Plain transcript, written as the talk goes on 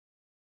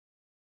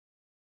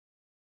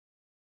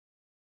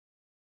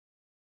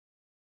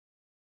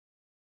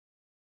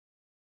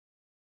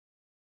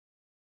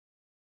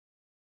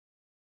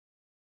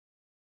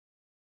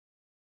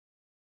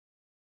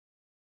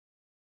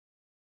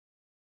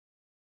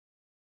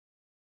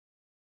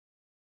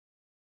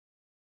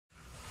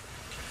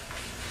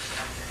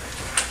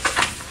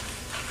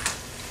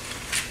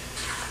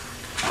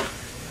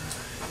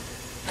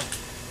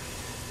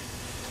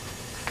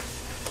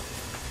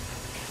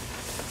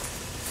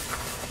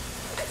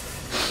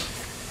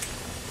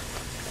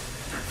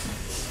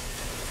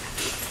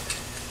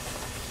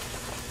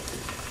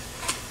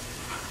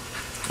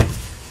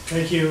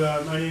Thank you.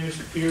 My name is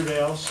Peter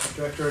Bales,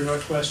 Director of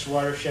Northwest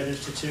Watershed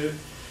Institute,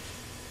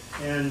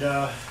 and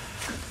I'm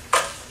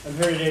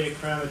here today to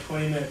cram a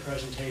 20-minute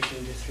presentation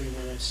into 3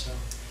 minutes, so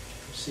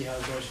we'll see how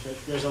it goes, but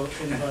there's a lot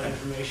of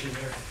information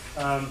here.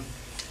 I'd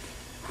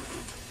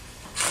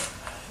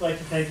like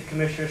to thank the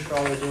commissioners for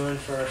all they're doing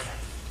for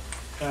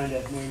trying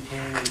to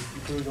maintain and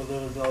improve the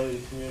livability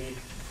of the community.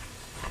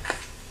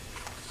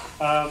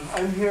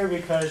 I'm here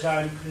because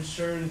I'm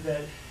concerned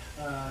that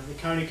the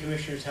county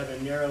commissioners have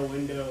a narrow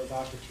window of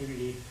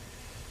opportunity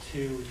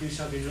to do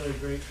something really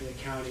great for the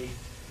county,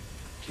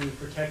 to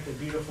protect the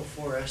beautiful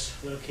forest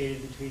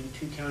located between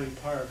two county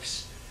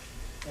parks,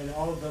 and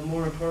all of them,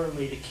 more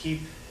importantly, to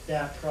keep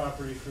that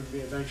property from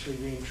eventually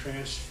being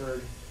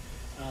transferred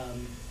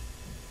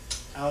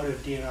out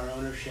of DNR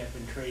ownership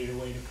and traded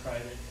away to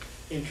private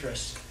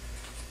interests.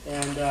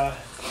 And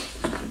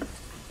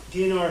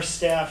DNR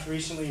staff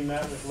recently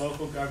met with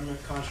local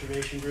government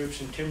conservation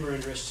groups and timber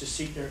interests to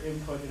seek their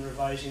input in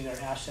revising their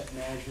asset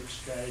management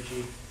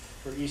strategy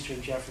for eastern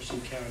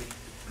Jefferson County.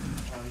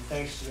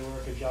 Thanks to the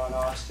work of John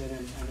Austin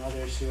and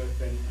others who have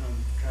been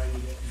trying to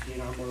get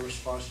DNR more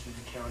responsive to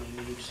the county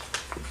needs.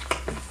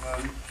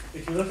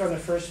 If you look on the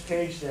first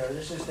page there,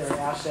 this is their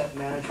asset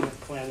management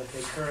plan that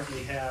they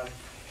currently have.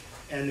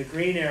 And the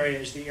green area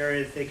is the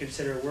area that they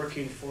consider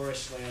working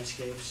forest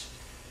landscapes.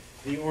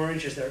 The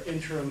orange is their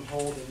interim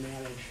hold and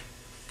manage.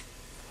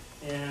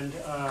 And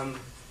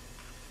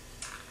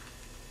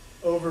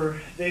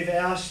they've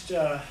asked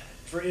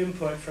for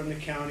input from the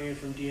county and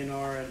from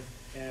DNR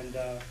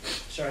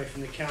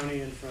from the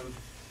county and from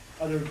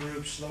other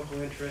groups,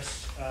 local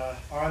interests,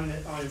 on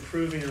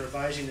improving and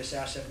revising this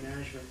asset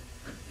management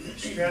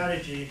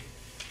strategy.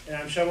 And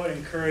I'm somewhat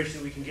encouraged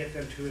that we can get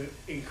them to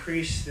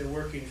increase the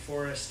working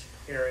forest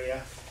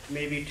area,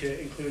 maybe to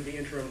include the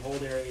interim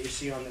hold area you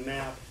see on the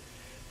map.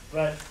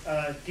 But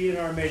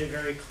DNR made it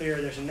very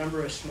clear there's a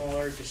number of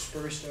smaller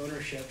dispersed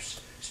ownerships,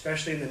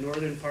 especially in the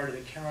northern part of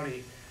the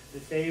county,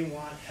 that they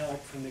want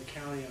help from the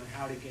county on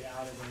how to get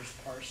out of those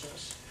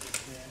parcels.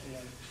 In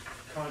a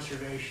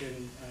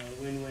conservation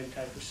win-win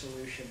type of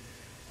solution.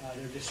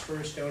 They're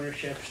dispersed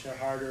ownerships, they're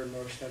harder and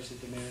more expensive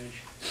to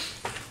manage.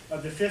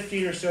 Of the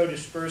 15 or so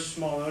dispersed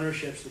small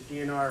ownerships that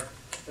DNR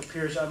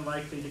appears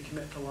unlikely to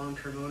commit to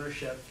long-term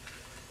ownership,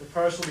 the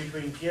parcel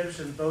between Gibbs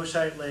and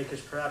Bowsite Lake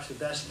is perhaps the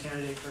best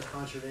candidate for a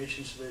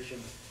conservation solution.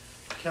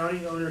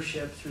 County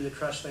ownership through the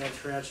trust land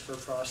transfer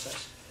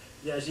process.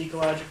 It has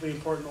ecologically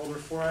important older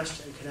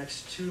forest and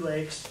connects two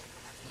lakes,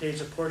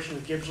 contains a portion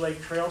of Gibbs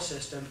Lake Trail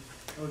system,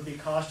 and would be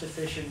cost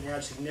efficient and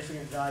add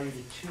significant value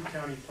to two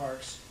county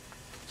parks.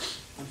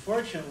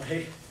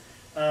 Unfortunately,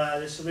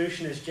 the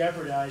solution is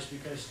jeopardized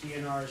because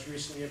DNR has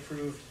recently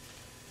approved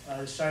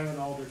the silent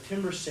alder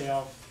timber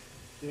sale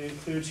that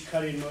includes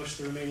cutting most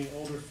of the remaining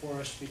older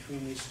forest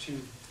between these two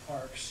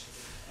parks.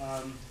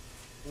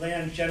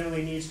 Land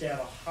generally needs to have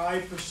a high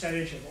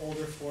percentage of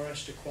older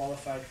forest to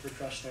qualify for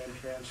trust land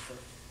transfer.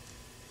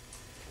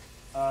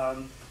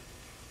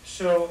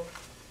 So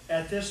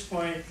at this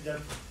point,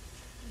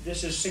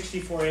 this is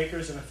 64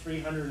 acres and a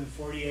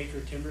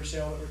 340-acre timber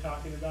sale that we're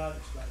talking about.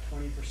 It's about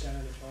 20%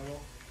 of the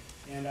total.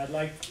 And I'd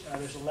like,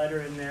 there's a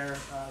letter in there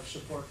of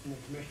support from the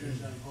commissioners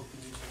that I'm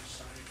hoping you can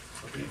sign.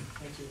 Okay,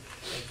 thank you.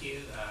 Thank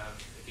you.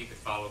 If you could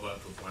follow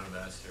up with one of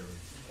us or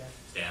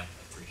staff,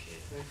 I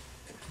appreciate it.